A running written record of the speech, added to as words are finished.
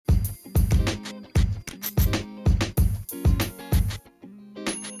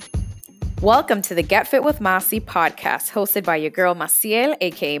Welcome to the Get Fit with Masi podcast, hosted by your girl Maciel,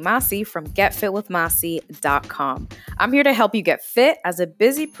 aka Masi from GetFitWithMasi.com. I'm here to help you get fit as a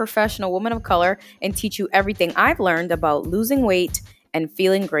busy professional woman of color and teach you everything I've learned about losing weight and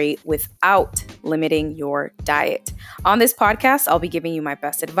feeling great without limiting your diet. On this podcast, I'll be giving you my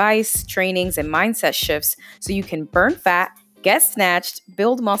best advice, trainings, and mindset shifts so you can burn fat, get snatched,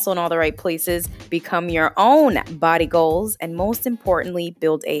 build muscle in all the right places, become your own body goals, and most importantly,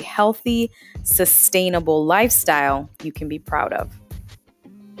 build a healthy, sustainable lifestyle you can be proud of.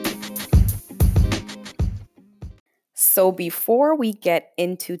 So before we get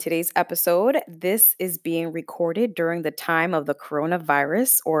into today's episode, this is being recorded during the time of the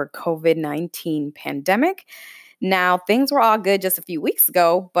coronavirus or COVID-19 pandemic. Now, things were all good just a few weeks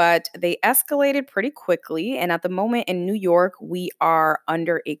ago, but they escalated pretty quickly. And at the moment in New York, we are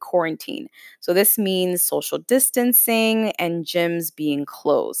under a quarantine. So this means social distancing and gyms being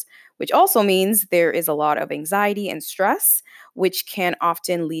closed, which also means there is a lot of anxiety and stress, which can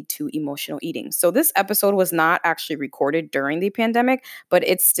often lead to emotional eating. So this episode was not actually recorded during the pandemic, but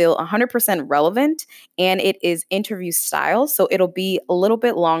it's still 100% relevant and it is interview style. So it'll be a little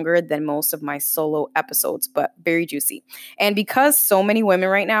bit longer than most of my solo episodes, but very juicy. And because so many women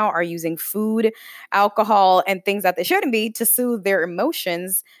right now are using food, alcohol, and things that they shouldn't be to soothe their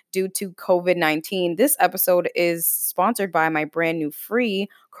emotions due to COVID-19, this episode is sponsored by my brand new free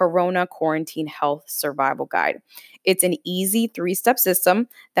Corona Quarantine Health Survival Guide. It's an easy 3-step system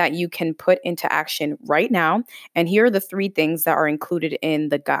that you can put into action right now. And here are the 3 things that are included in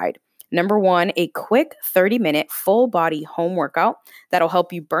the guide. Number 1, a quick 30-minute full body home workout that'll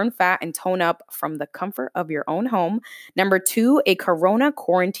help you burn fat and tone up from the comfort of your own home. Number 2, a Corona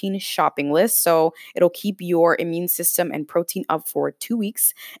quarantine shopping list. So it'll keep your immune system and protein up for 2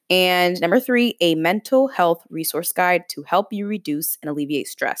 weeks. And number 3, a mental health resource guide to help you reduce and alleviate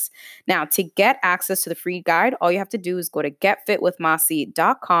stress. Now, to get access to the free guide, all you have to do is go to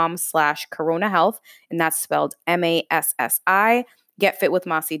getfitwithmasi.com/Corona Health, and that's spelled MASSI.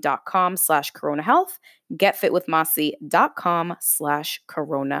 Getfitwithmasi.com/Corona Health,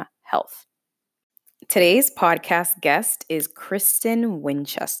 getfitwithmasi.com/Corona Health. Today's podcast guest is Kristen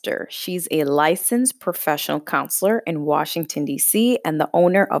Winchester. She's a licensed professional counselor in Washington, D.C., and the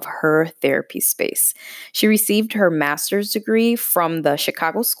owner of Her Therapy Space. She received her master's degree from the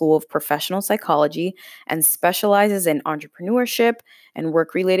Chicago School of Professional Psychology and specializes in entrepreneurship and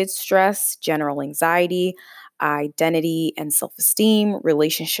work-related stress, general anxiety, identity and self-esteem,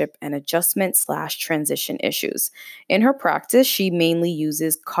 relationship and adjustment/transition issues. In her practice, she mainly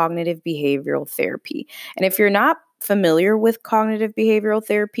uses cognitive behavioral therapy. And if you're not familiar with cognitive behavioral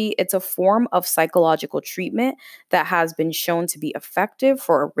therapy, it's a form of psychological treatment that has been shown to be effective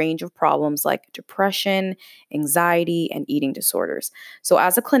for a range of problems like depression, anxiety, and eating disorders. So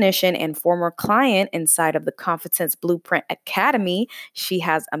as a clinician and former client inside of the Confidence Blueprint Academy, she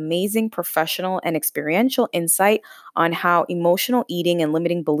has amazing professional and experiential insight on how emotional eating and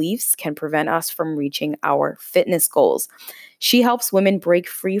limiting beliefs can prevent us from reaching our fitness goals. She helps women break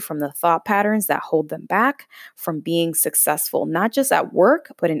free from the thought patterns that hold them back from being successful, not just at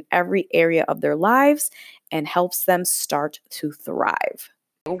work, but in every area of their lives, and helps them start to thrive.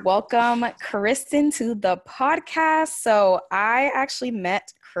 Welcome, Kristen, to the podcast. So I actually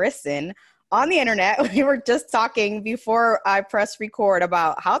met Kristen on the internet. We were just talking before I pressed record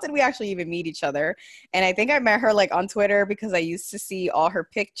about how did we actually even meet each other. And I think I met her like on Twitter because I used to see all her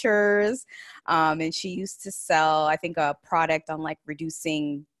pictures. And she used to sell, I think, a product on like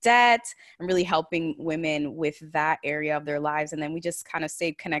reducing debt and really helping women with that area of their lives. And then we just kind of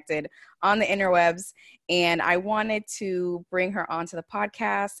stayed connected on the interwebs. And I wanted to bring her onto the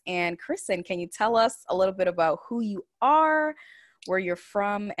podcast. And Kristen, can you tell us a little bit about who you are, where you're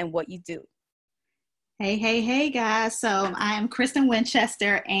from, and what you do? Hey, guys. So I am Kristen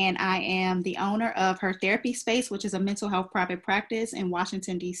Winchester, and I am the owner of Her Therapy Space, which is a mental health private practice in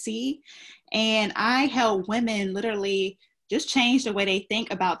Washington, D.C. And I help women literally just change the way they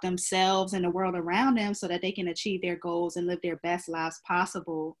think about themselves and the world around them so that they can achieve their goals and live their best lives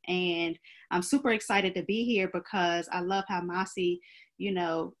possible. And I'm super excited to be here because I love how Masi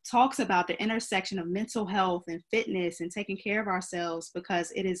talks about the intersection of mental health and fitness and taking care of ourselves,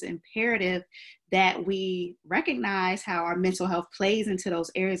 because it is imperative that we recognize how our mental health plays into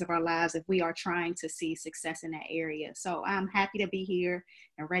those areas of our lives if we are trying to see success in that area. So I'm happy to be here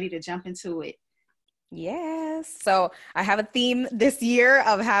and ready to jump into it. Yes. So I have a theme this year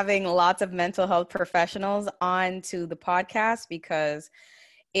of having lots of mental health professionals onto the podcast, because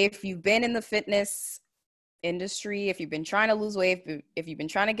if you've been in the fitness industry, if you've been trying to lose weight, if you've been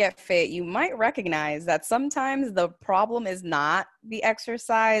trying to get fit, you might recognize that sometimes the problem is not the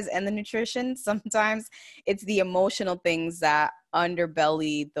exercise and the nutrition. Sometimes it's the emotional things that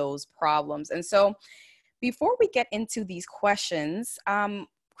underbelly those problems. And so before we get into these questions,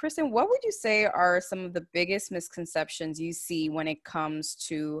 Kristen, what would you say are some of the biggest misconceptions you see when it comes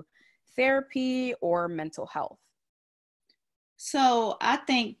to therapy or mental health? So I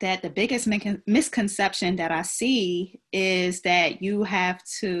think that the biggest misconception that I see is that you have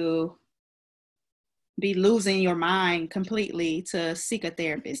to be losing your mind completely to seek a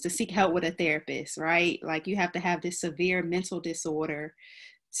therapist, to seek help with a therapist, right? Like you have to have this severe mental disorder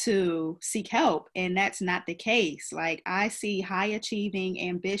to seek help. And that's not the case. Like I see high achieving,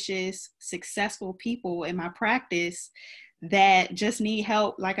 ambitious, successful people in my practice that just need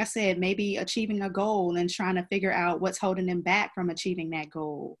help. Like I said, maybe achieving a goal and trying to figure out what's holding them back from achieving that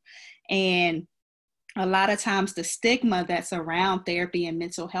goal. And a lot of times the stigma that's around therapy and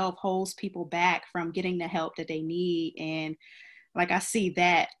mental health holds people back from getting the help that they need. And like I see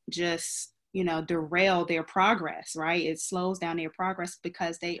that just, derail their progress, right? It slows down their progress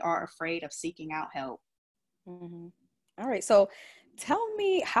because they are afraid of seeking out help. Mm-hmm. All right. So tell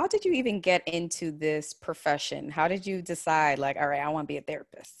me, how did you even get into this profession? How did you decide, like, all right, I want to be a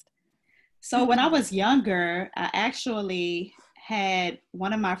therapist? So when I was younger, I actually had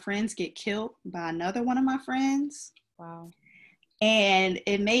one of my friends get killed by another one of my friends. Wow. And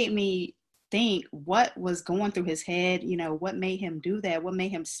it made me think what was going through his head, what made him do that, what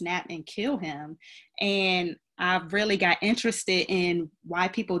made him snap and kill him. And I really got interested in why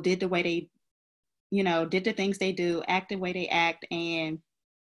people did the way they, did the things they do, act the way they act. And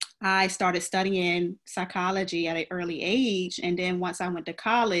I started studying psychology at an early age. And then once I went to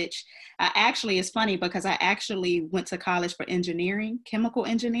college, it's funny because I actually went to college for engineering, chemical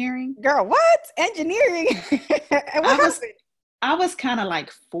engineering. Girl, what? Engineering? And what happened? I was kind of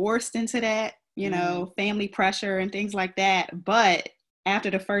like forced into that, family pressure and things like that. But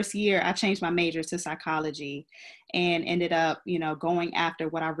after the first year, I changed my major to psychology and ended up, going after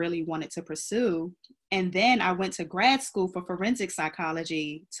what I really wanted to pursue. And then I went to grad school for forensic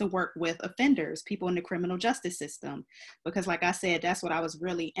psychology to work with offenders, people in the criminal justice system. Because like I said, that's what I was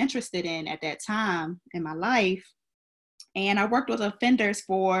really interested in at that time in my life. And I worked with offenders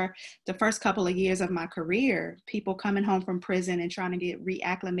for the first couple of years of my career, people coming home from prison and trying to get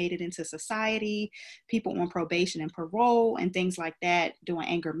reacclimated into society, people on probation and parole and things like that, doing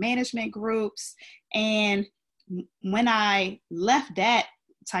anger management groups. And when I left that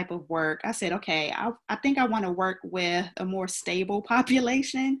type of work, I said, okay, I think I want to work with a more stable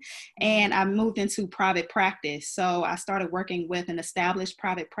population. And I moved into private practice. So I started working with an established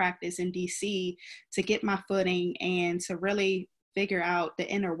private practice in DC to get my footing and to really figure out the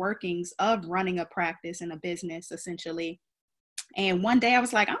inner workings of running a practice and a business, essentially. And one day I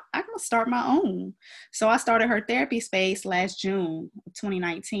was like, I'm going to start my own. So I started Her Therapy Space last June of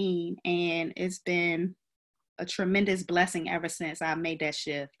 2019. And it's been a tremendous blessing ever since I made that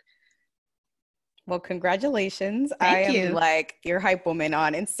shift. Well, congratulations. Thank I you. am like your hype woman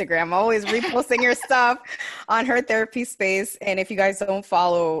on Instagram, always reposting your stuff on Her Therapy Space. And if you guys don't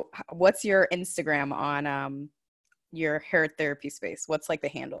follow, what's your Instagram on your Her Therapy Space? What's like the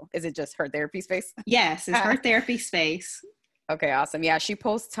handle? Is it just Her Therapy Space? Yes, it's Her Therapy Space. Okay, awesome. Yeah, she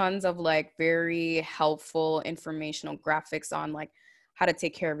posts tons of like very helpful informational graphics on like how to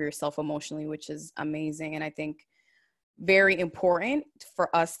take care of yourself emotionally, which is amazing. And I think very important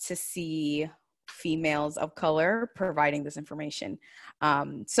for us to see females of color providing this information.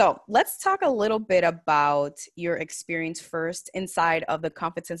 So let's talk a little bit about your experience first inside of the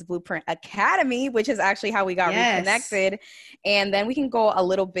Confidence Blueprint Academy, which is actually how we got reconnected. And then we can go a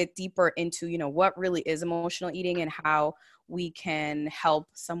little bit deeper into, what really is emotional eating and how we can help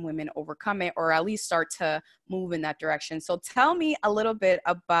some women overcome it, or at least start to move in that direction. So tell me a little bit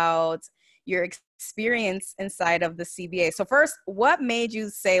about your experience inside of the CBA. So first, what made you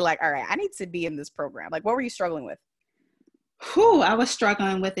say like, all right, I need to be in this program? Like, what were you struggling with? I was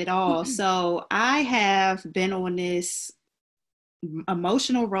struggling with it all. So I have been on this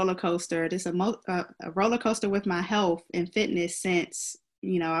emotional roller coaster, a roller coaster with my health and fitness since,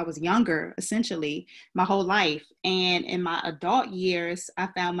 I was younger, essentially my whole life. And in my adult years, I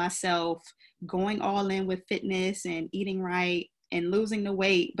found myself going all in with fitness and eating right and losing the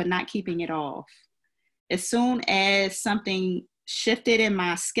weight, but not keeping it off. As soon as something shifted in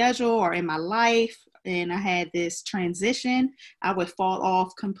my schedule or in my life, and I had this transition, I would fall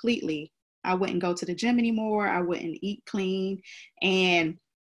off completely. I wouldn't go to the gym anymore. I wouldn't eat clean. And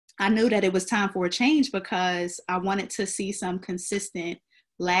I knew that it was time for a change because I wanted to see some consistent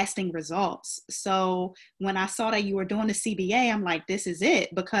lasting results. So when I saw that you were doing the CBA, I'm like, this is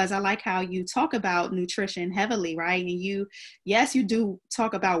it, because I like how you talk about nutrition heavily, right? And yes, you do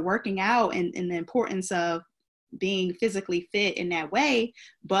talk about working out and the importance of being physically fit in that way,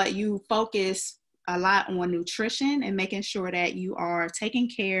 but you focus a lot on nutrition and making sure that you are taking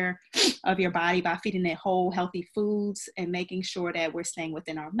care of your body by feeding it whole, healthy foods, and making sure that we're staying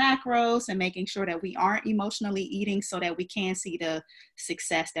within our macros and making sure that we aren't emotionally eating so that we can see the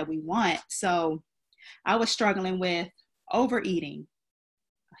success that we want. So I was struggling with overeating,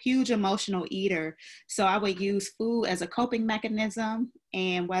 a huge emotional eater. So I would use food as a coping mechanism.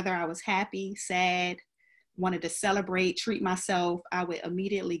 And whether I was happy, sad, wanted to celebrate, treat myself, I would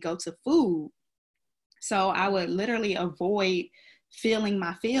immediately go to food. So I would literally avoid feeling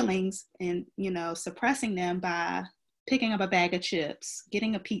my feelings and, suppressing them by picking up a bag of chips,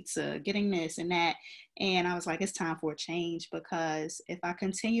 getting a pizza, getting this and that. And I was like, it's time for a change, because if I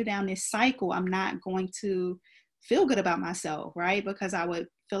continue down this cycle, I'm not going to feel good about myself, right? Because I would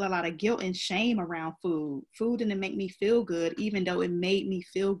feel a lot of guilt and shame around food. Food didn't make me feel good, even though it made me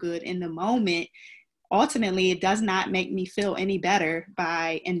feel good in the moment. Ultimately, it does not make me feel any better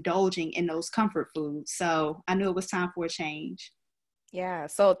by indulging in those comfort foods. So I knew it was time for a change. Yeah.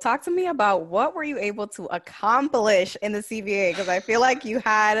 So talk to me about what were you able to accomplish in the CBA? Because I feel like you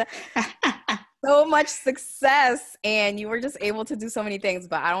had so much success and you were just able to do so many things,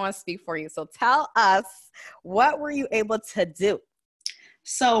 but I don't want to speak for you. So tell us, what were you able to do?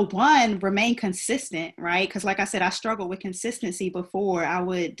 So one, remain consistent, right? Because like I said, I struggled with consistency before. I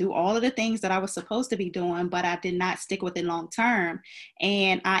would do all of the things that I was supposed to be doing, but I did not stick with it long term.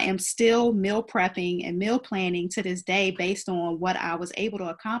 And I am still meal prepping and meal planning to this day based on what I was able to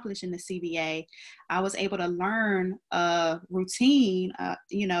accomplish in the CBA. I was able to learn a routine,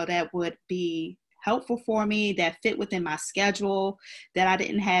 that would be helpful for me, that fit within my schedule, that I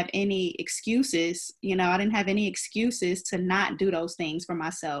didn't have any excuses. I didn't have any excuses to not do those things for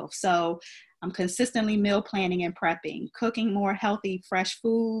myself. So I'm consistently meal planning and prepping, cooking more healthy, fresh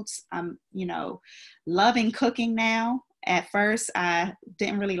foods. I'm, loving cooking now. At first, I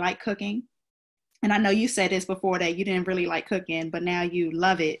didn't really like cooking. And I know you said this before, that you didn't really like cooking, but now you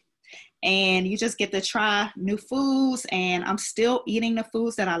love it. And you just get to try new foods, and I'm still eating the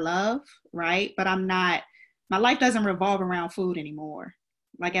foods that I love, right? But my life doesn't revolve around food anymore.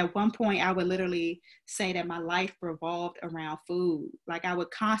 Like at one point, I would literally say that my life revolved around food. Like I would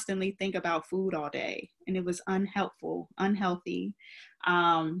constantly think about food all day, and it was unhelpful, unhealthy.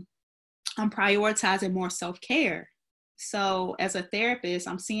 I'm prioritizing more self-care. So as a therapist,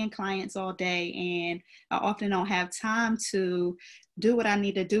 I'm seeing clients all day, and I often don't have time to do what I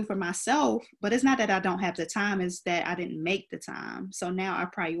need to do for myself. But it's not that I don't have the time, it's that I didn't make the time. So now I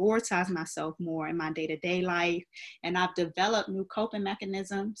prioritize myself more in my day-to-day life, and I've developed new coping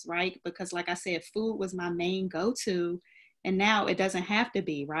mechanisms, right? Because like I said, food was my main go-to, and now it doesn't have to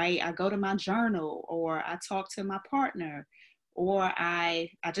be, right? I go to my journal, or I talk to my partner, or I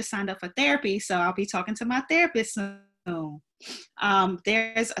just signed up for therapy, so I'll be talking to my therapist soon.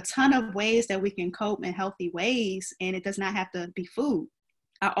 There's a ton of ways that we can cope in healthy ways, and it does not have to be food.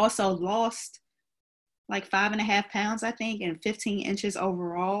 I also lost like 5.5 pounds, I think, and 15 inches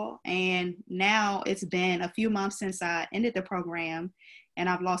overall. And now it's been a few months since I ended the program, and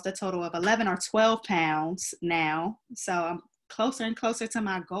I've lost a total of 11 or 12 pounds now. So I'm closer and closer to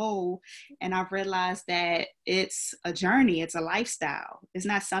my goal. And I've realized that it's a journey, it's a lifestyle. It's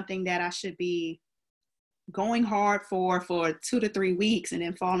not something that I should be going hard for 2 to 3 weeks and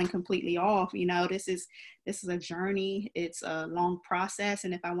then falling completely off. This is a journey. It's a long process.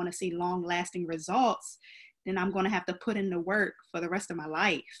 And if I want to see long lasting results, then I'm going to have to put in the work for the rest of my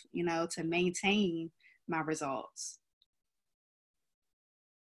life, to maintain my results.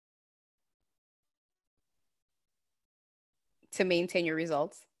 To maintain your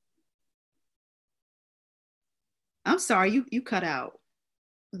results? I'm sorry, you cut out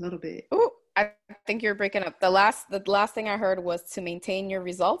a little bit. Oh, I think you're breaking up. The last thing I heard was to maintain your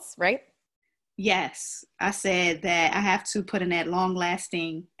results, right? Yes. I said that I have to put in that long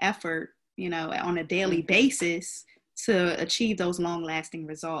lasting effort, on a daily basis to achieve those long lasting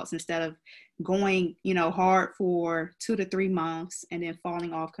results, instead of going, hard for 2 to 3 months and then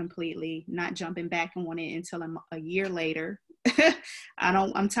falling off completely, not jumping back on it until a year later.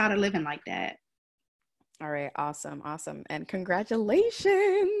 I'm tired of living like that. All right. Awesome. And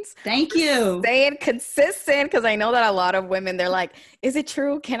congratulations. Thank you. Staying consistent. Because I know that a lot of women, they're like, is it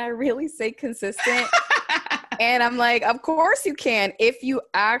true? Can I really stay consistent? And I'm like, of course you can, if you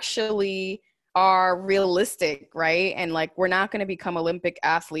actually are realistic, right? And like, we're not going to become Olympic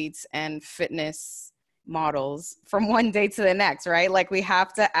athletes and fitness models from one day to the next, right? Like we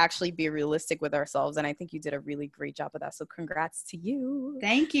have to actually be realistic with ourselves. And I think you did a really great job of that. So congrats to you.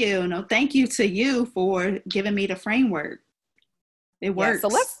 Thank you. No, thank you to you for giving me the framework. It Yeah. So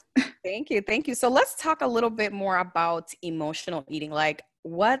works. thank you. Thank you. So let's talk a little bit more about emotional eating. Like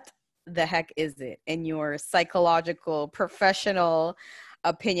what the heck is it in your psychological, professional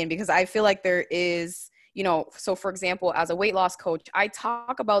opinion? Because I feel like there is, so for example, as a weight loss coach, I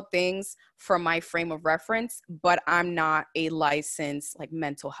talk about things from my frame of reference, but I'm not a licensed like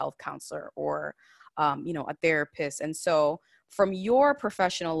mental health counselor or, a therapist. And so from your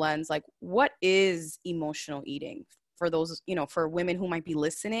professional lens, like what is emotional eating for those, for women who might be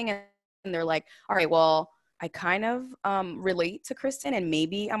listening and they're like, all right, well, I kind of relate to Kristen and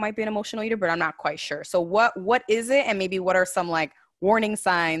maybe I might be an emotional eater, but I'm not quite sure. So what is it? And maybe what are some like warning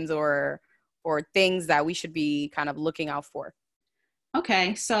signs or things that we should be kind of looking out for?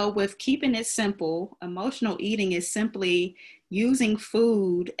 Okay, so with keeping it simple, emotional eating is simply using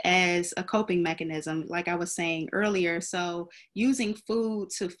food as a coping mechanism, like I was saying earlier. So using food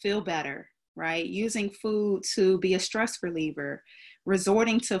to feel better, right? Using food to be a stress reliever,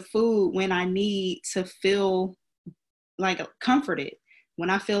 resorting to food when I need to feel like comforted, when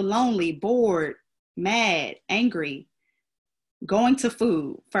I feel lonely, bored, mad, angry, going to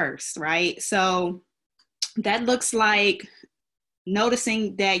food first, right? So that looks like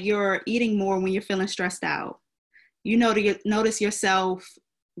noticing that you're eating more when you're feeling stressed out. You know, to notice yourself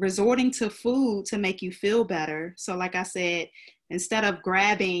resorting to food to make you feel better. So like I said, instead of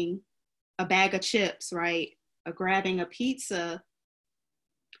grabbing a bag of chips, right, or grabbing a pizza,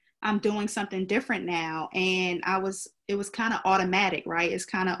 I'm doing something different now. And it was kind of automatic, right? It's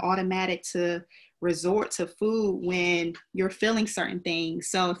kind of automatic to resort to food when you're feeling certain things.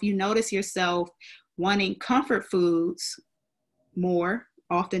 So if you notice yourself wanting comfort foods more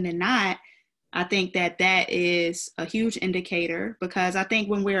often than not, I think that that is a huge indicator, because I think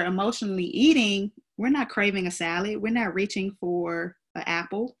when we're emotionally eating, we're not craving a salad. We're not reaching for an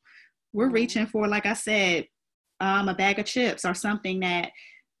apple. We're reaching for, like I said, a bag of chips or something that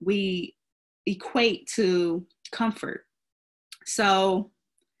we equate to comfort. So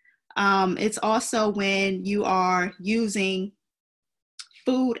it's also when you are using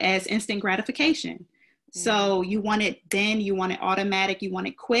food as instant gratification. So you want it then, you want it automatic, you want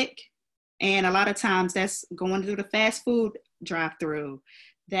it quick. And a lot of times that's going through the fast food drive through.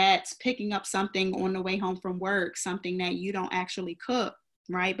 That's picking up something on the way home from work, something that you don't actually cook,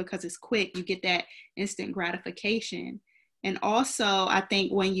 right? Because it's quick, you get that instant gratification. And also, I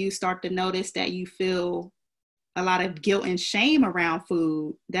think when you start to notice that you feel a lot of guilt and shame around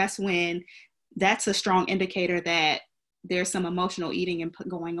food, that's a strong indicator that there's some emotional eating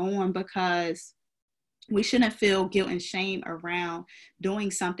going on, because we shouldn't feel guilt and shame around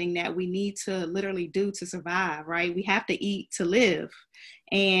doing something that we need to literally do to survive, right? We have to eat to live.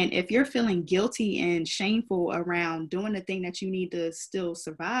 And if you're feeling guilty and shameful around doing the thing that you need to still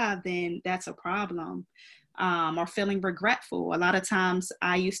survive, then that's a problem. Or feeling regretful. A lot of times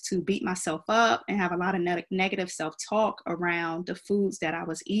I used to beat myself up and have a lot of negative self-talk around the foods that I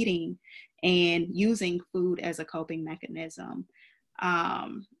was eating and using food as a coping mechanism.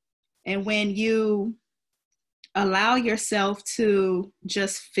 And when you allow yourself to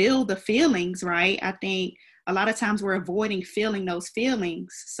just feel the feelings, right? I think a lot of times we're avoiding feeling those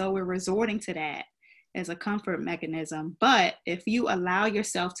feelings. So we're resorting to that as a comfort mechanism. But if you allow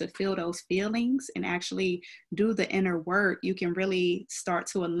yourself to feel those feelings and actually do the inner work, you can really start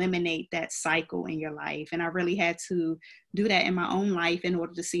to eliminate that cycle in your life. And I really had to do that in my own life in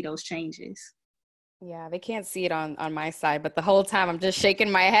order to see those changes. Yeah, they can't see it on my side, but the whole time I'm just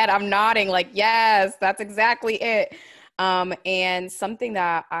shaking my head. I'm nodding like, yes, that's exactly it. And something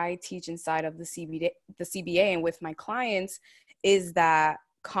that I teach inside of the CBA and with my clients is that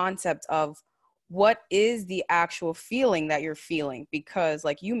concept of what is the actual feeling that you're feeling? Because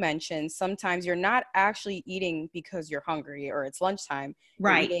like you mentioned, sometimes you're not actually eating because you're hungry or it's lunchtime.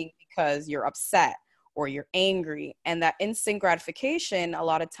 Right. You're eating because you're upset or you're angry. And that instant gratification, a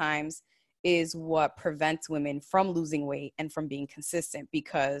lot of times, is what prevents women from losing weight and from being consistent,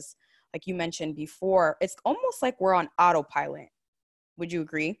 because like you mentioned before, it's almost like we're on autopilot. Would you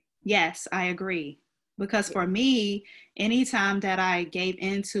agree? Yes, I agree. Because for me, anytime that I gave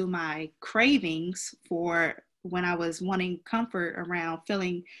into my cravings for when I was wanting comfort around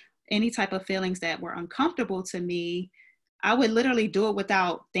feeling any type of feelings that were uncomfortable to me, I would literally do it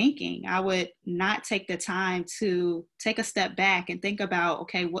without thinking. I would not take the time to take a step back and think about,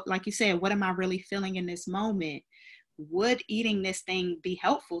 okay, what, like you said, what am I really feeling in this moment? Would eating this thing be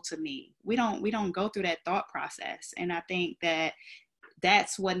helpful to me? We don't go through that thought process. And I think that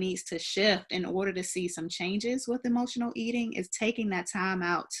that's what needs to shift in order to see some changes with emotional eating, is taking that time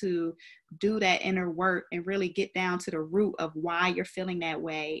out to do that inner work and really get down to the root of why you're feeling that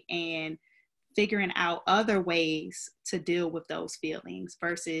way, and figuring out other ways to deal with those feelings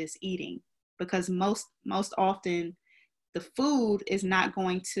versus eating. Because most often the food is not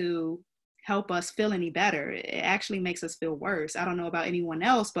going to help us feel any better. It actually makes us feel worse. I don't know about anyone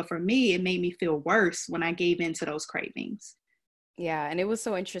else, but for me, it made me feel worse when I gave in to those cravings. Yeah, and it was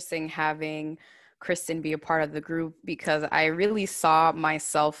so interesting having Kristen be a part of the group because I really saw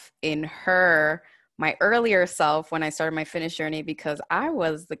myself in her, my earlier self when I started my fitness journey, because I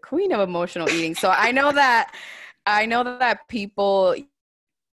was the queen of emotional eating. So I know that people,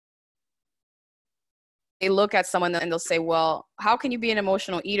 they look at someone and they'll say, well, how can you be an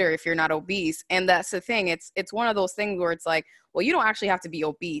emotional eater if you're not obese? And that's the thing. It's one of those things where it's like, well, you don't actually have to be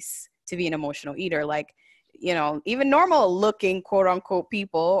obese to be an emotional eater. Like, even normal looking quote unquote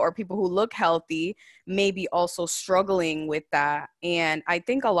people, or people who look healthy, may be also struggling with that. And I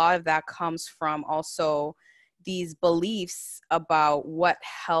think a lot of that comes from also these beliefs about what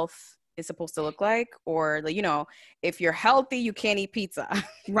health is supposed to look like, or if you're healthy, you can't eat pizza. I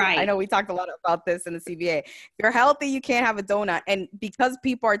Right. know we talked a lot about this in the CBA. If you're healthy, you can't have a donut. And because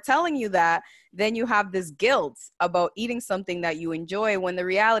people are telling you that, then you have this guilt about eating something that you enjoy, when the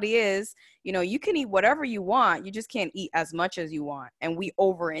reality is, you can eat whatever you want. You just can't eat as much as you want. And we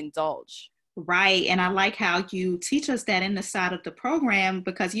overindulge. Right. And I like how you teach us that in the side of the program,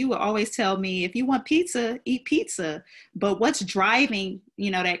 because you will always tell me, if you want pizza, eat pizza. But what's driving,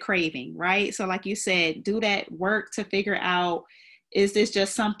 that craving, right? So like you said, do that work to figure out, is this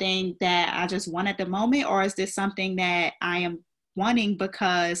just something that I just want at the moment? Or is this something that I am wanting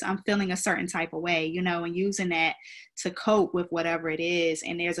because I'm feeling a certain type of way, and using that to cope with whatever it is.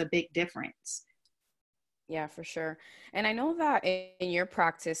 And there's a big difference. Yeah, for sure. And I know that in your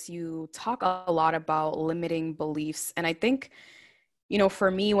practice, you talk a lot about limiting beliefs. And I think,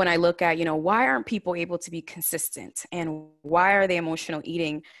 for me, when I look at, why aren't people able to be consistent and why are they emotional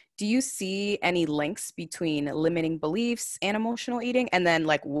eating? Do you see any links between limiting beliefs and emotional eating? And then,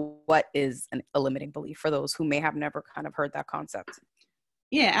 like, what is a limiting belief for those who may have never kind of heard that concept?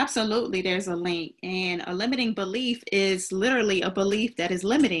 Yeah, absolutely. There's a link. And a limiting belief is literally a belief that is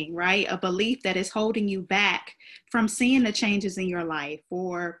limiting, right? A belief that is holding you back from seeing the changes in your life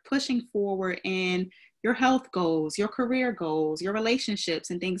or pushing forward in your health goals, your career goals, your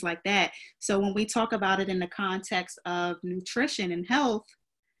relationships, and things like that. So when we talk about it in the context of nutrition and health,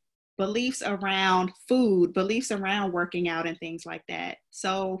 beliefs around food, beliefs around working out, and things like that.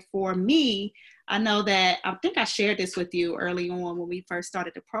 So for me, I know that I think I shared this with you early on when we first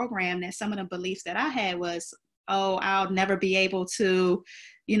started the program, that some of the beliefs that I had was, oh, I'll never be able to,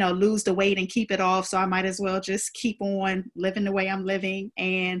 lose the weight and keep it off. So I might as well just keep on living the way I'm living.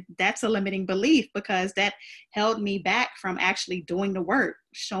 And that's a limiting belief, because that held me back from actually doing the work,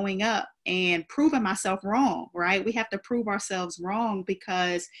 showing up and proving myself wrong, right? We have to prove ourselves wrong,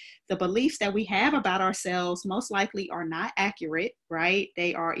 because the beliefs that we have about ourselves most likely are not accurate, right?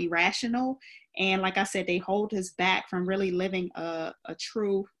 They are irrational. And like I said, they hold us back from really living a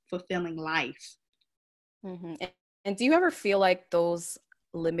true, fulfilling life. And do you ever feel like those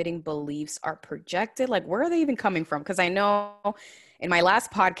limiting beliefs are projected? Like, where are they even coming from? Because I know in my last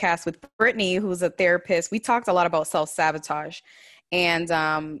podcast with Brittany, who's a therapist, we talked a lot about self-sabotage and,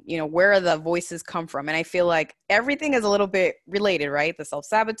 where the voices come from. And I feel like everything is a little bit related, right? The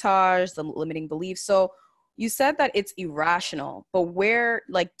self-sabotage, the limiting beliefs. So you said that it's irrational, but where,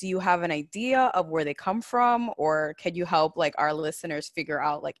 like, do you have an idea of where they come from, or can you help like our listeners figure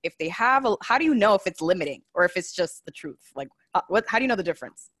out, like, if they have how do you know if it's limiting or if it's just the truth? Like, how do you know the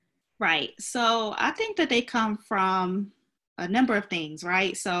difference? Right. So I think that they come from a number of things,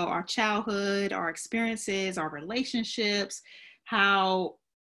 right? So our childhood, our experiences, our relationships, how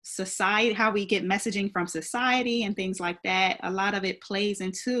society, how we get messaging from society and things like that. A lot of it plays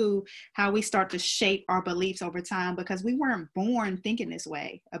into how we start to shape our beliefs over time, because we weren't born thinking this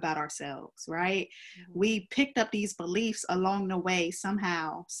way about ourselves, right? We picked up these beliefs along the way,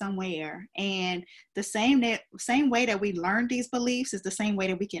 somehow, somewhere. And the same way that we learn these beliefs is the same way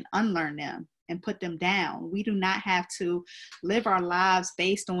that we can unlearn them and put them down. We do not have to live our lives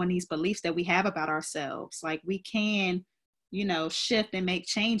based on these beliefs that we have about ourselves. Like, we can, shift and make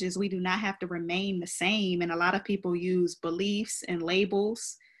changes. We do not have to remain the same. And a lot of people use beliefs and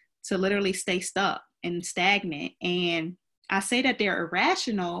labels to literally stay stuck and stagnant. And I say that they're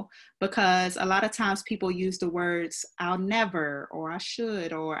irrational because a lot of times people use the words, I'll never, or I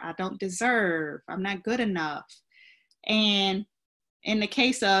should, or I don't deserve, I'm not good enough. And in the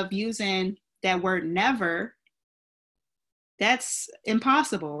case of using that word never, that's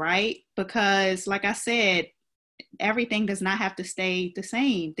impossible, right? Because like I said, everything does not have to stay the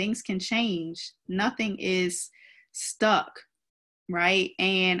same. Things can change. Nothing is stuck, right?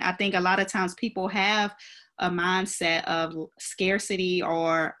 And I think a lot of times people have a mindset of scarcity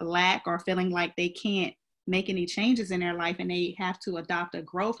or lack or feeling like they can't make any changes in their life, and they have to adopt a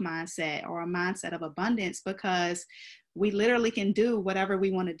growth mindset or a mindset of abundance, because we literally can do whatever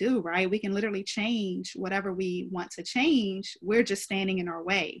we want to do, right? We can literally change whatever we want to change. We're just standing in our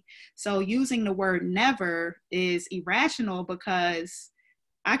way. So using the word never is irrational, because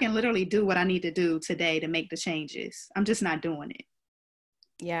I can literally do what I need to do today to make the changes. I'm just not doing it.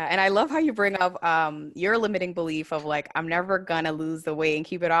 Yeah, and I love how you bring up your limiting belief of like I'm never gonna lose the weight and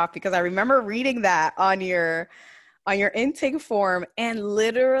keep it off, because I remember reading that on your intake form, and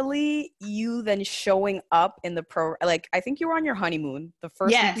literally you then showing up in the like I think you were on your honeymoon the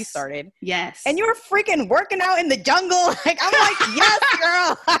first week we Yes. started, and Yes. you were freaking working out in the jungle. Like I'm like, yes,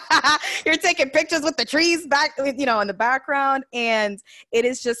 girl. You're taking pictures with the trees back, you know, in the background, and it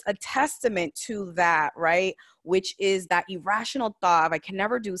is just a testament to that, right? Which is that irrational thought of I can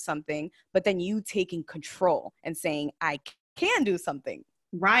never do something, but then you taking control and saying I can do something.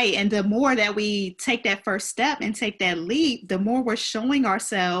 Right. And the more that we take that first step and take that leap, the more we're showing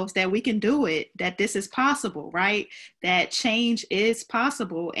ourselves that we can do it, that this is possible, right? That change is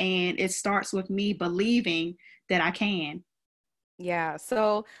possible. And it starts with me believing that I can. Yeah,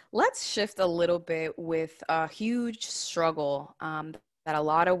 so let's shift a little bit with a huge struggle that a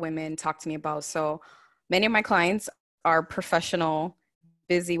lot of women talk to me about. So many of my clients are professional,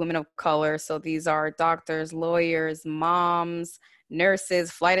 busy women of color. So these are doctors, lawyers, moms, nurses,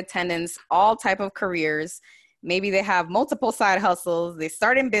 flight attendants, all type of careers. Maybe they have multiple side hustles. They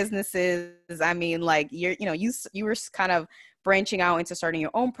start in businesses. I mean, like you were kind of branching out into starting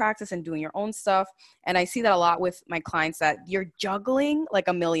your own practice and doing your own stuff. And I see that a lot with my clients, that you're juggling like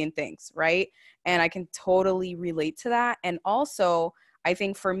a million things, right? And I can totally relate to that. And also, I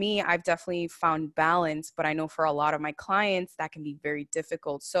think for me, I've definitely found balance, but I know for a lot of my clients, that can be very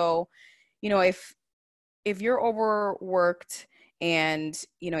difficult. So, you know, if you're overworked and,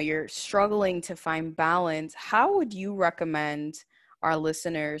 you know, you're struggling to find balance, how would you recommend our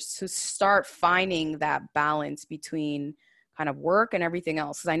listeners to start finding that balance between kind of work and everything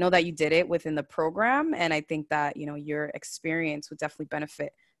else? Because I know that you did it within the program, and I think that, you know, your experience would definitely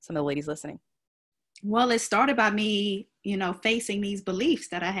benefit some of the ladies listening. Well, it started by me, facing these beliefs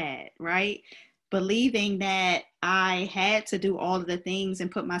that I had, right? Believing that I had to do all of the things and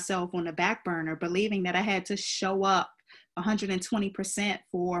put myself on the back burner, believing that I had to show up 120%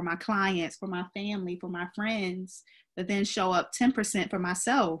 for my clients, for my family, for my friends, but then show up 10% for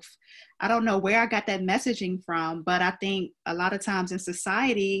myself. I don't know where I got that messaging from, but I think a lot of times in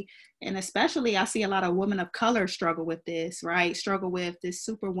society, and especially I see a lot of women of color struggle with this, right? Struggle with this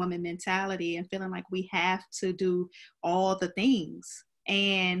superwoman mentality and feeling like we have to do all the things.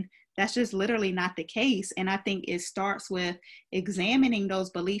 And that's just literally not the case. And I think it starts with examining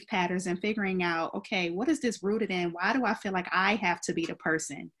those belief patterns and figuring out, okay, what is this rooted in? Why do I feel like I have to be the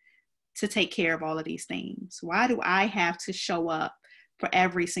person to take care of all of these things? Why do I have to show up for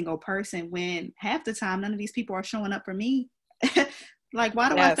every single person when half the time none of these people are showing up for me? Like, why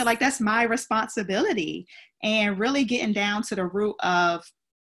do I feel Yes. like that's my responsibility? And really getting down to the root of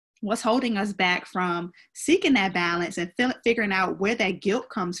what's holding us back from seeking that balance and figuring out where that guilt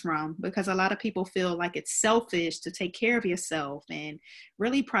comes from, because a lot of people feel like it's selfish to take care of yourself and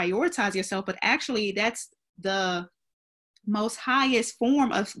really prioritize yourself, but actually that's the most highest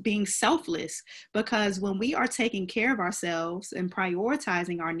form of being selfless, because when we are taking care of ourselves and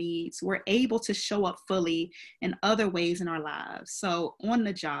prioritizing our needs, we're able to show up fully in other ways in our lives. So on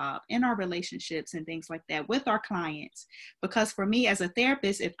the job, in our relationships and things like that, with our clients. Because for me as a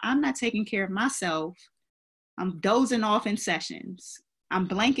therapist, if I'm not taking care of myself, I'm dozing off in sessions. I'm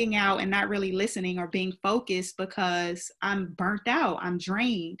blanking out and not really listening or being focused because I'm burnt out, I'm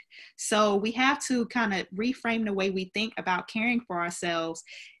drained. So we have to kind of reframe the way we think about caring for ourselves.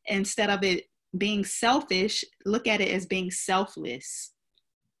 Instead of it being selfish, look at it as being selfless.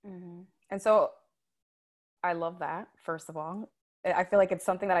 And so I love that, first of all. I feel like it's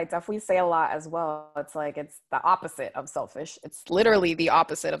something that I definitely say a lot as well. It's like it's the opposite of selfish. It's literally the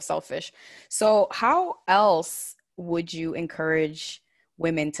opposite of selfish. So, how else would you encourage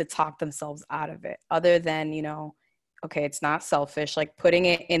women to talk themselves out of it other than, you know, okay, it's not selfish, like putting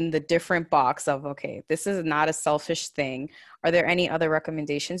it in the different box of, okay, this is not a selfish thing. Are there any other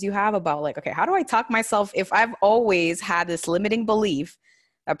recommendations you have about, like, okay, how do I talk myself if I've always had this limiting belief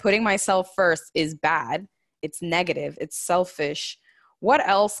that putting myself first is bad? It's negative, it's selfish. What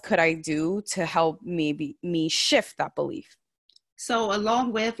else could I do to help me shift that belief? So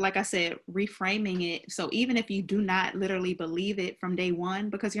along with, like I said, reframing it. So even if you do not literally believe it from day one,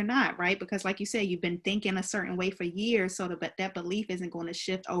 because you're not, right? Because like you said, you've been thinking a certain way for years. So that belief isn't going to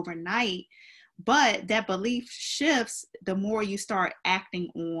shift overnight. But that belief shifts the more you start acting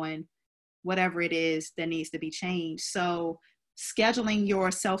on whatever it is that needs to be changed. So scheduling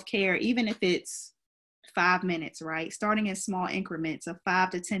your self-care, even if it's 5 minutes, right? Starting in small increments of 5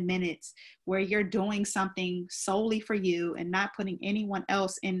 to 10 minutes where you're doing something solely for you and not putting anyone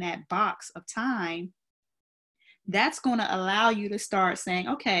else in that box of time, that's going to allow you to start saying,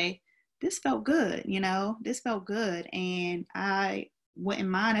 okay, this felt good, this felt good. And I wouldn't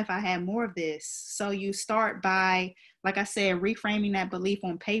mind if I had more of this. So you start by, like I said, reframing that belief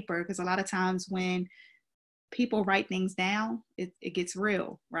on paper, because a lot of times when people write things down, it gets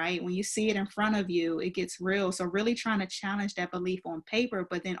real, right? When you see it in front of you, it gets real. So really trying to challenge that belief on paper,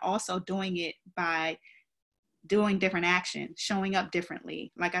 but then also doing it by doing different actions, showing up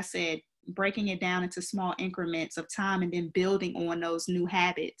differently. Like I said, breaking it down into small increments of time and then building on those new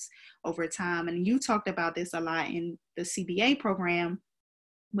habits over time. And you talked about this a lot in the CBA program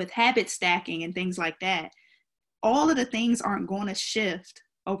with habit stacking and things like that. All of the things aren't going to shift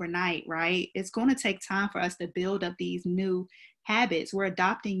overnight, right? It's going to take time for us to build up these new habits. We're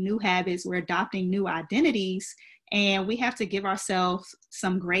adopting new habits, we're adopting new identities, and we have to give ourselves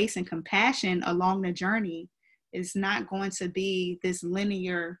some grace and compassion along the journey. It's not going to be this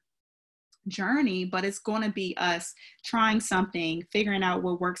linear journey, but it's going to be us trying something, figuring out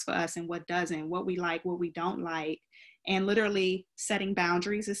what works for us and what doesn't, what we like, what we don't like. And literally setting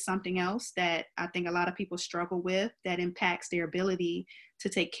boundaries is something else that I think a lot of people struggle with, that impacts their ability to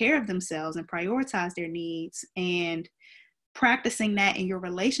take care of themselves and prioritize their needs. And practicing that in your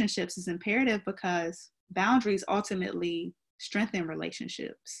relationships is imperative, because boundaries ultimately strengthen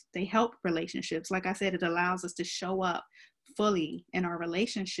relationships. They help relationships. Like I said, it allows us to show up fully in our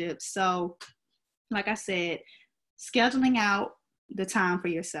relationships. So, like I said, scheduling out the time for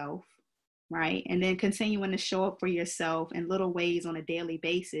yourself, right? And then continuing to show up for yourself in little ways on a daily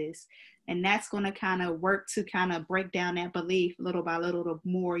basis. And that's going to kind of work to kind of break down that belief little by little, the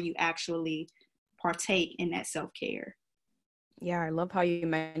more you actually partake in that self-care. Yeah, I love how you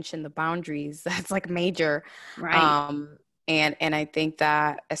mentioned the boundaries. That's like major. Right. And I think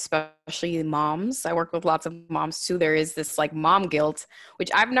that especially moms, I work with lots of moms too. There is this like mom guilt, which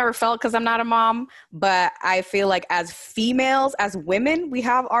I've never felt because I'm not a mom, but I feel like as females, as women, we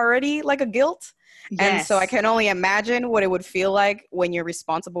have already like a guilt. And so I Yes. can only imagine what it would feel like when you're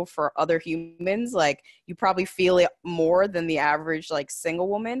responsible for other humans. Like you probably feel it more than the average like single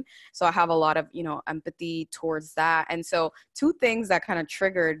woman. So I have a lot of, empathy towards that. And so two things that kind of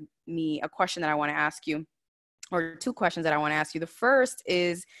triggered me, a question that I want to ask you, or two questions that I want to ask you. The first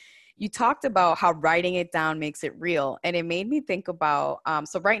is, you talked about how writing it down makes it real. And it made me think about,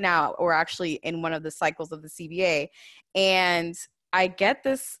 so right now we're actually in one of the cycles of the CBA. And I get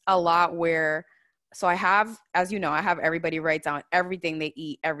this a lot where, so I have, as you know, I have everybody write down everything they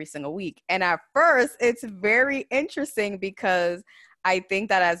eat every single week. And at first it's very interesting because I think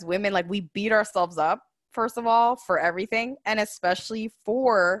that as women, like we beat ourselves up, first of all, for everything, and especially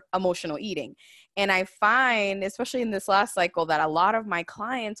for emotional eating. And I find, especially in this last cycle, that a lot of my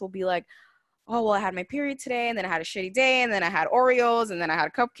clients will be like, oh, well, I had my period today, and then I had a shitty day, and then I had Oreos, and then I had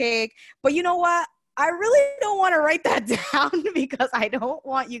a cupcake. But you know what? I really don't want to write that down because I don't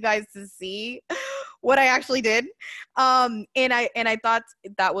want you guys to see what I actually did. And I thought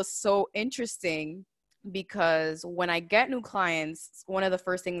that was so interesting because when I get new clients, one of the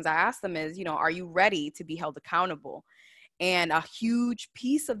first things I ask them is, are you ready to be held accountable? And a huge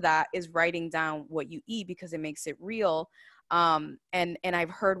piece of that is writing down what you eat because it makes it real. And I've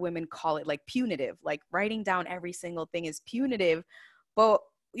heard women call it like punitive, like writing down every single thing is punitive. But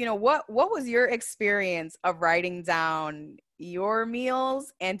what was your experience of writing down your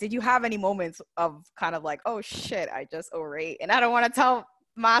meals? And did you have any moments of kind of like, oh shit, I just overate, and I don't want to tell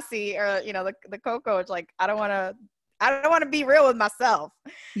Masi or the co-coach, like I don't want to be real with myself.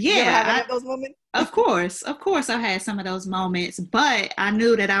 Did you ever have any Yeah, of those moments? of course, I had some of those moments, but I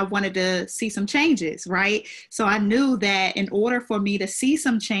knew that I wanted to see some changes, right? So I knew that in order for me to see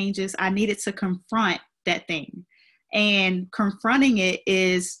some changes, I needed to confront that thing. And confronting it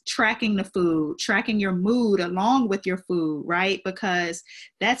is tracking the food, tracking your mood along with your food, right? Because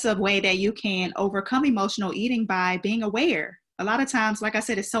that's a way that you can overcome emotional eating, by being aware. A lot of times, like I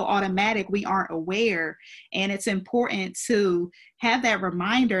said, it's so automatic, we aren't aware. And it's important to have that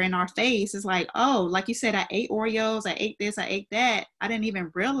reminder in our face. It's like, oh, like you said, I ate Oreos, I ate this, I ate that. I didn't even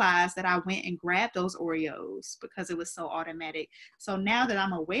realize that I went and grabbed those Oreos because it was so automatic. So now that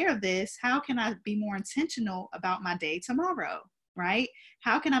I'm aware of this, how can I be more intentional about my day tomorrow? right?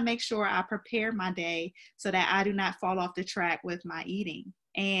 How can I make sure I prepare my day so that I do not fall off the track with my eating?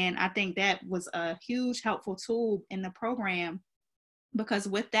 And I think that was a huge helpful tool in the program, because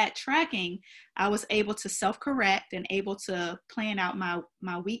with that tracking, I was able to self-correct and able to plan out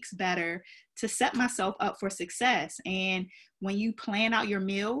my weeks better to set myself up for success. And when you plan out your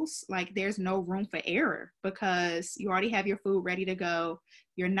meals, like, there's no room for error because you already have your food ready to go.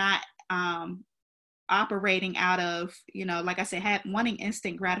 You're not operating out of, like I said, wanting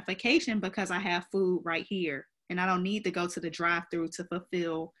instant gratification because I have food right here and I don't need to go to the drive-through to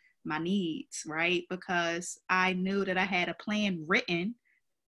fulfill my needs, right? Because I knew that I had a plan written.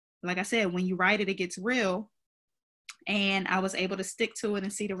 Like I said, when you write it, it gets real. And I was able to stick to it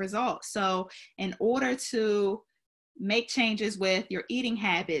and see the results. So in order to make changes with your eating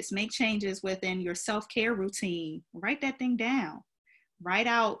habits, make changes within your self-care routine, write that thing down. Write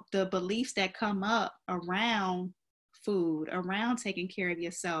out the beliefs that come up around food, around taking care of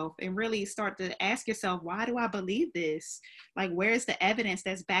yourself, and really start to ask yourself, why do I believe this? Like, where's the evidence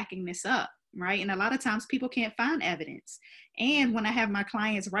that's backing this up, right? And a lot of times people can't find evidence. And when I have my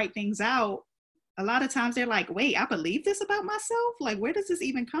clients write things out, a lot of times they're like, wait, I believe this about myself? Like, where does this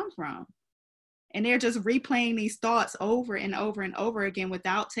even come from? And they're just replaying these thoughts over and over and over again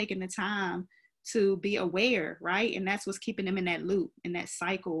without taking the time to be aware, right? And that's what's keeping them in that loop, in that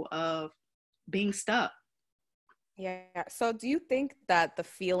cycle of being stuck. Yeah. So do you think that the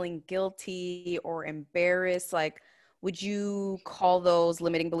feeling guilty or embarrassed, like, would you call those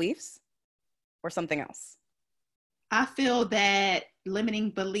limiting beliefs or something else? I feel that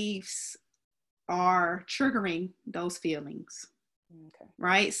limiting beliefs are triggering those feelings. Okay.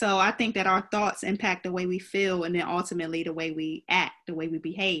 Right? So I think that our thoughts impact the way we feel and then ultimately the way we act, the way we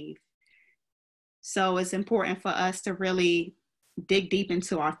behave. So it's important for us to really dig deep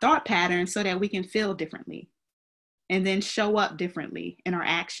into our thought patterns so that we can feel differently and then show up differently in our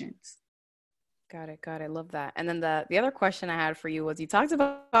actions. Got it. Got it. Love that. And then the other question I had for you was, you talked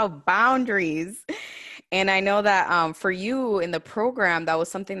about boundaries. And I know that for you in the program, that was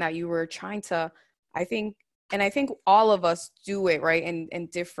something that you were trying to, I think, and I think all of us do it, right, in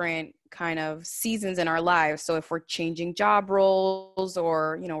different kind of seasons in our lives. So if we're changing job roles,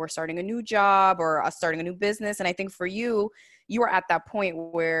 or, we're starting a new job, or starting a new business. And I think for you, you were at that point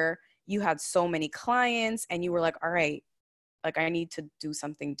where you had so many clients and you were like, all right, like, I need to do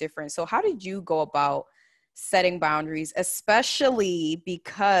something different. So how did you go about setting boundaries, especially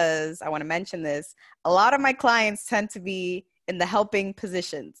because I want to mention this, a lot of my clients tend to be in the helping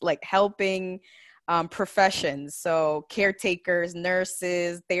positions, like helping professions. So caretakers,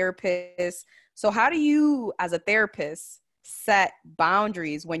 nurses, therapists. So how do you, as a therapist, set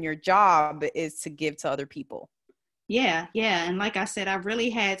boundaries when your job is to give to other people? Yeah. And like I said, I really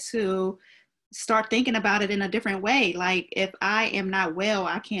had to start thinking about it in a different way. Like, if I am not well,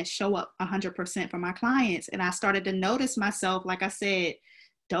 I can't show up 100% for my clients. And I started to notice myself, like I said,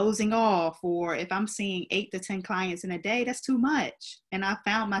 dozing off, or if I'm seeing 8 to 10 clients in a day, that's too much. And I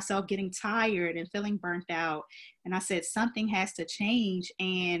found myself getting tired and feeling burnt out. And I said, something has to change.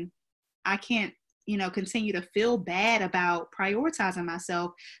 And I can't, continue to feel bad about prioritizing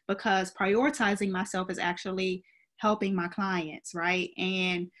myself, because prioritizing myself is actually helping my clients, right?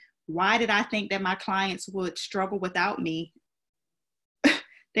 And why did I think that my clients would struggle without me?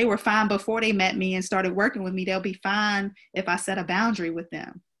 They were fine before they met me and started working with me. They'll be fine if I set a boundary with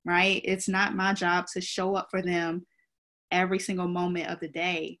them, right? It's not my job to show up for them every single moment of the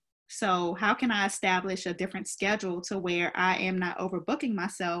day. So how can I establish a different schedule to where I am not overbooking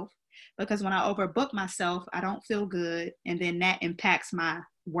myself? Because when I overbook myself, I don't feel good. And then that impacts my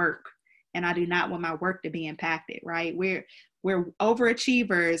work. And I do not want my work to be impacted, right? We're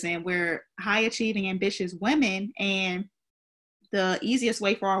overachievers and we're high achieving, ambitious women. And the easiest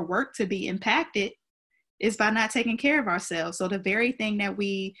way for our work to be impacted is by not taking care of ourselves. So the very thing that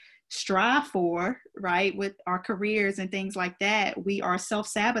we strive for, right, with our careers and things like that, we are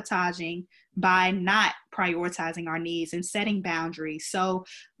self-sabotaging by not prioritizing our needs and setting boundaries. So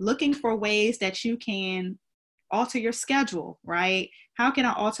looking for ways that you can alter your schedule, right? How can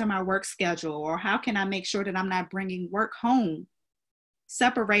I alter my work schedule? Or how can I make sure that I'm not bringing work home,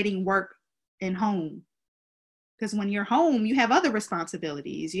 separating work and home? Because when you're home, you have other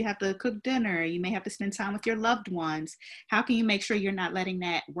responsibilities. You have to cook dinner. You may have to spend time with your loved ones. How can you make sure you're not letting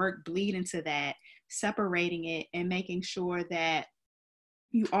that work bleed into that, separating it and making sure that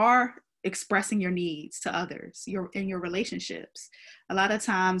you are expressing your needs to others, in your relationships? A lot of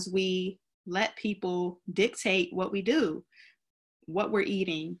times we let people dictate what we do, what we're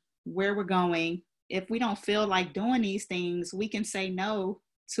eating, where we're going. If we don't feel like doing these things, we can say no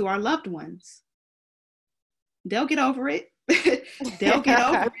to our loved ones. They'll get over it. They'll get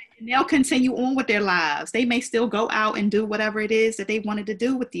over it and they'll continue on with their lives. They may still go out and do whatever it is that they wanted to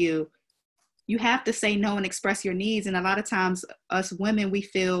do with you. You have to say no and express your needs. And a lot of times us women, we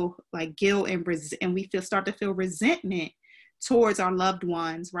feel like guilt and we start to feel resentment towards our loved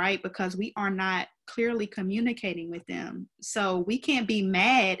ones, right? Because we are not clearly communicating with them. So we can't be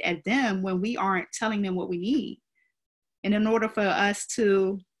mad at them when we aren't telling them what we need. And in order for us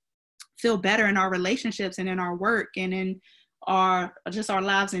to feel better in our relationships and in our work and in our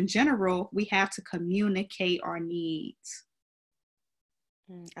lives in general, we have to communicate our needs.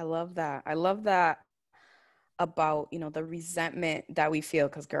 I love that. I love that about, the resentment that we feel.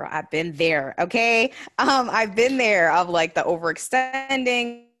 Cause girl, I've been there. Okay. I've been there of like the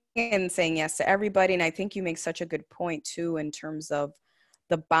overextending and saying yes to everybody. And I think you make such a good point too, in terms of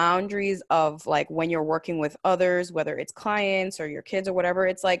the boundaries of like when you're working with others, whether it's clients or your kids or whatever,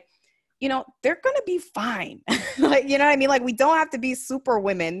 it's like, they're going to be fine. Like, you know what I mean? Like we don't have to be super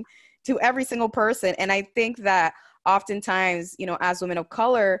women to every single person. And I think that oftentimes, as women of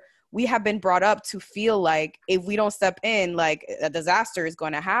color, we have been brought up to feel like if we don't step in, like a disaster is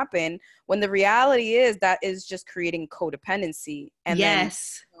going to happen, when the reality is that is just creating codependency. And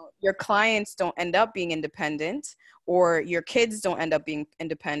yes. Then your clients don't end up being independent, or your kids don't end up being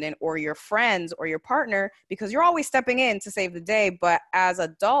independent, or your friends or your partner, because you're always stepping in to save the day. But as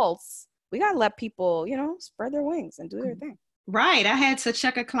adults, we got to let people, spread their wings and do their thing. Right. I had to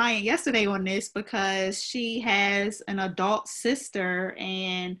check a client yesterday on this because she has an adult sister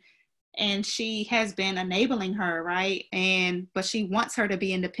and she has been enabling her, right? But she wants her to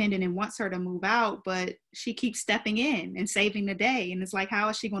be independent and wants her to move out, but she keeps stepping in and saving the day. And it's like, how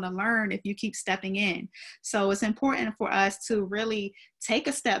is she going to learn if you keep stepping in? So it's important for us to really take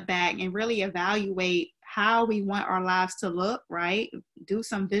a step back and really evaluate how we want our lives to look, right? Do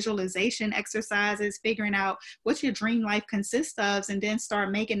some visualization exercises, figuring out what your dream life consists of, and then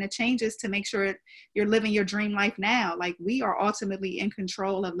start making the changes to make sure you're living your dream life now. Like we are ultimately in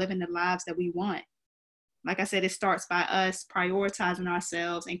control of living the lives that we want. Like I said, it starts by us prioritizing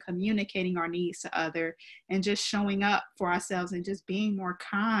ourselves and communicating our needs to others and just showing up for ourselves and just being more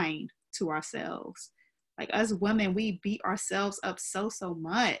kind to ourselves. Like us women, we beat ourselves up so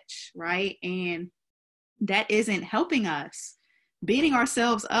much, right? And that isn't helping us. Beating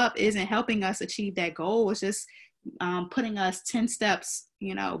ourselves up isn't helping us achieve that goal. It's just putting us 10 steps,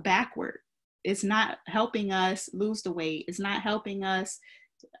 backward. It's not helping us lose the weight. It's not helping us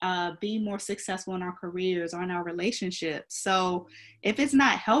be more successful in our careers or in our relationships. So if it's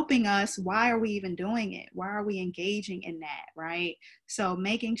not helping us, why are we even doing it? Why are we engaging in that, right? So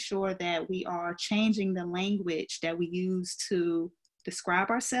making sure that we are changing the language that we use to describe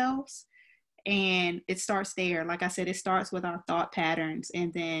ourselves. And it starts there. Like I said, it starts with our thought patterns,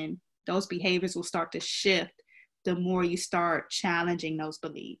 and then those behaviors will start to shift the more you start challenging those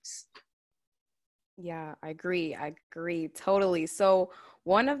beliefs. Yeah, I agree totally. So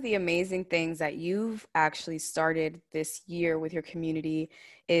one of the amazing things that you've actually started this year with your community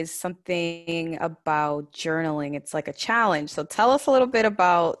is something about journaling. It's like a challenge. So tell us a little bit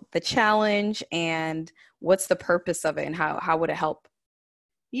about the challenge and what's the purpose of it and how would it help?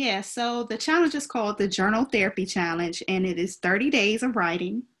 Yeah, so the challenge is called the Journal Therapy Challenge, and it is 30 days of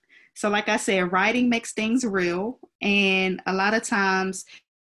writing. So like I said, writing makes things real. And a lot of times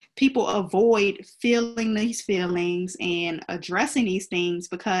people avoid feeling these feelings and addressing these things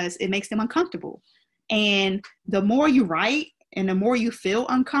because it makes them uncomfortable. And the more you write and the more you feel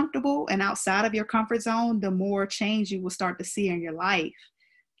uncomfortable and outside of your comfort zone, the more change you will start to see in your life.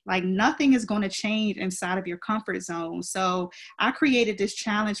 Like nothing is going to change inside of your comfort zone. So I created this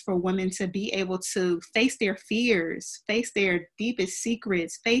challenge for women to be able to face their fears, face their deepest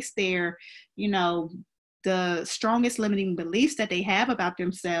secrets, face their, the strongest limiting beliefs that they have about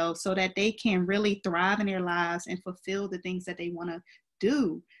themselves so that they can really thrive in their lives and fulfill the things that they want to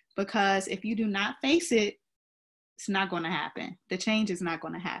do. Because if you do not face it, it's not going to happen. The change is not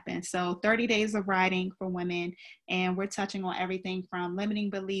going to happen. So 30 days of writing for women, and we're touching on everything from limiting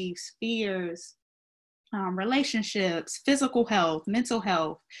beliefs, fears, relationships, physical health, mental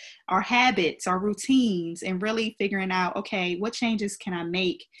health, our habits, our routines, and really figuring out, okay, what changes can I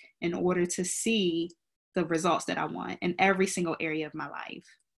make in order to see the results that I want in every single area of my life.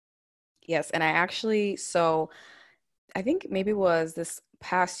 Yes. And I think maybe it was this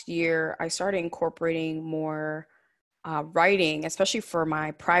past year, I started incorporating more writing, especially for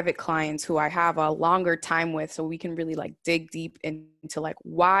my private clients who I have a longer time with, so we can really like dig deep into like,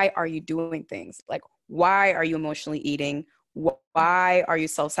 why are you doing things? Like, why are you emotionally eating? Why are you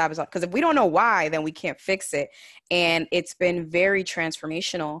self-sabotaging? Because if we don't know why, then we can't fix it. And it's been very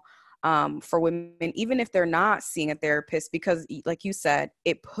transformational. for women, even if they're not seeing a therapist, because like you said,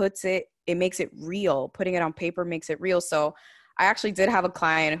 it makes it real. Putting it on paper makes it real. So I actually did have a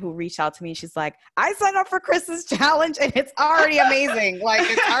client who reached out to me. She's like, I signed up for Kristen's challenge and it's already amazing. Like,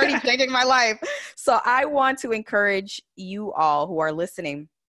 it's already changing my life. So I want to encourage you all who are listening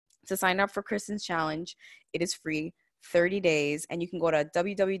to sign up for Kristen's challenge. It is free, 30 days. And you can go to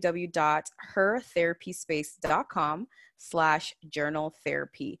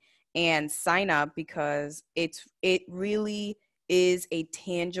www.hertherapyspace.com/journal-therapy and sign up, because it really is a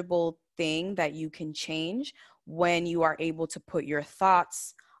tangible thing that you can change when you are able to put your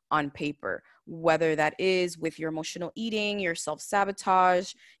thoughts on paper, whether that is with your emotional eating, your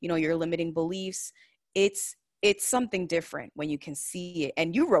self-sabotage, your limiting beliefs. It's something different when you can see it,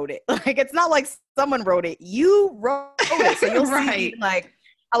 and you wrote it. Like, it's not like someone wrote it. You wrote it. So you'll see, like,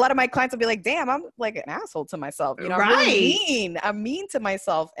 a lot of my clients will be like, damn, I'm like an asshole to myself. I'm really mean. I'm mean to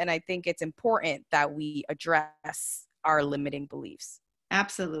myself. And I think it's important that we address our limiting beliefs.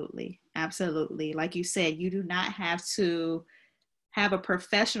 Absolutely. Absolutely. Like you said, you do not have to have a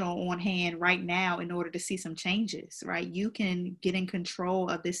professional on hand right now in order to see some changes, right? You can get in control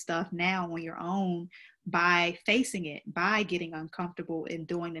of this stuff now on your own by facing it, by getting uncomfortable and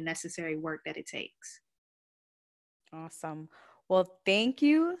doing the necessary work that it takes. Awesome. Well, thank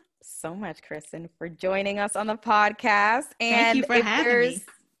you so much, Kristen, for joining us on the podcast. And thank you for having me.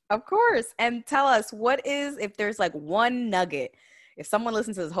 Of course. And tell us, if there's like one nugget, if someone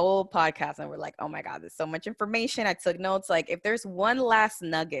listens to this whole podcast and we're like, oh my God, there's so much information, I took notes. Like, if there's one last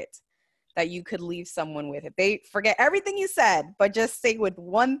nugget that you could leave someone with, if they forget everything you said, but just stay with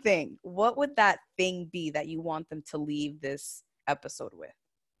one thing, what would that thing be that you want them to leave this episode with?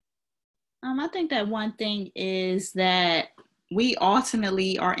 I think that one thing is that we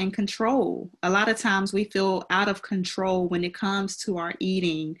ultimately are in control. A lot of times we feel out of control when it comes to our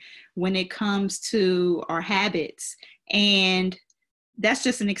eating, when it comes to our habits. And that's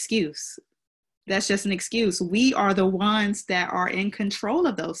just an excuse. That's just an excuse. We are the ones that are in control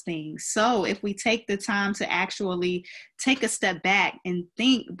of those things. So if we take the time to actually take a step back and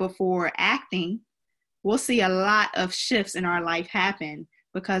think before acting, we'll see a lot of shifts in our life happen,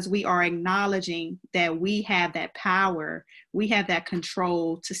 because we are acknowledging that we have that power, we have that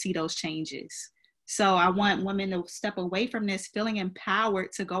control to see those changes. So I want women to step away from this feeling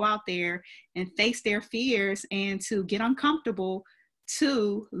empowered to go out there and face their fears and to get uncomfortable,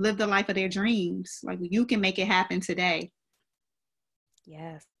 to live the life of their dreams. Like, you can make it happen today.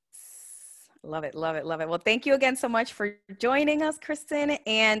 Yes. Love it, love it, love it. Well, thank you again so much for joining us, Kristen.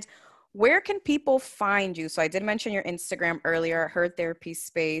 And where can people find you? So I did mention your Instagram earlier, Her Therapy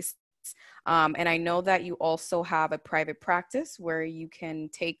Space. And I know that you also have a private practice where you can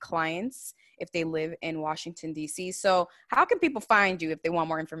take clients if they live in Washington, D.C. So how can people find you if they want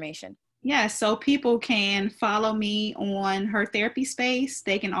more information? Yeah, so people can follow me on Her Therapy Space.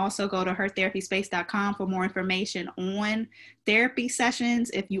 They can also go to hertherapyspace.com for more information on therapy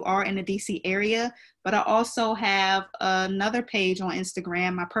sessions if you are in the DC area. But I also have another page on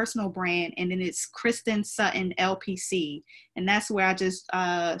Instagram, my personal brand, and then it's Kristen Sutton LPC. And that's where I just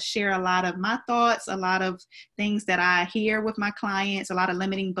share a lot of my thoughts, a lot of things that I hear with my clients, a lot of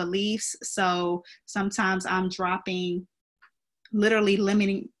limiting beliefs. So sometimes I'm dropping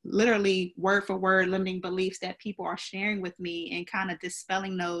literally word for word limiting beliefs that people are sharing with me, and kind of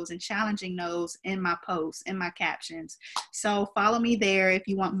dispelling those and challenging those in my posts, in my captions. So follow me there if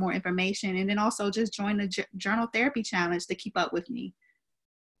you want more information, and then also just join the Journal Therapy Challenge to keep up with me.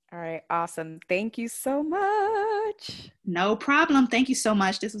 All right, awesome. Thank you so much. No problem. Thank you so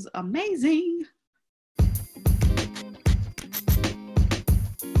much. This was amazing.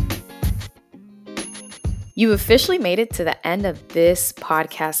 You officially made it to the end of this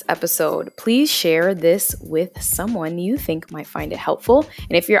podcast episode. Please share this with someone you think might find it helpful.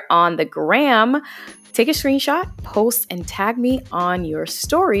 And if you're on the gram, take a screenshot, post, and tag me on your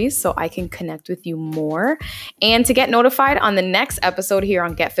stories so I can connect with you more. And to get notified on the next episode here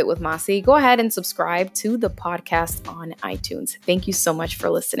on Get Fit with Masi, go ahead and subscribe to the podcast on iTunes. Thank you so much for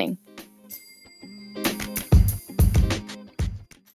listening.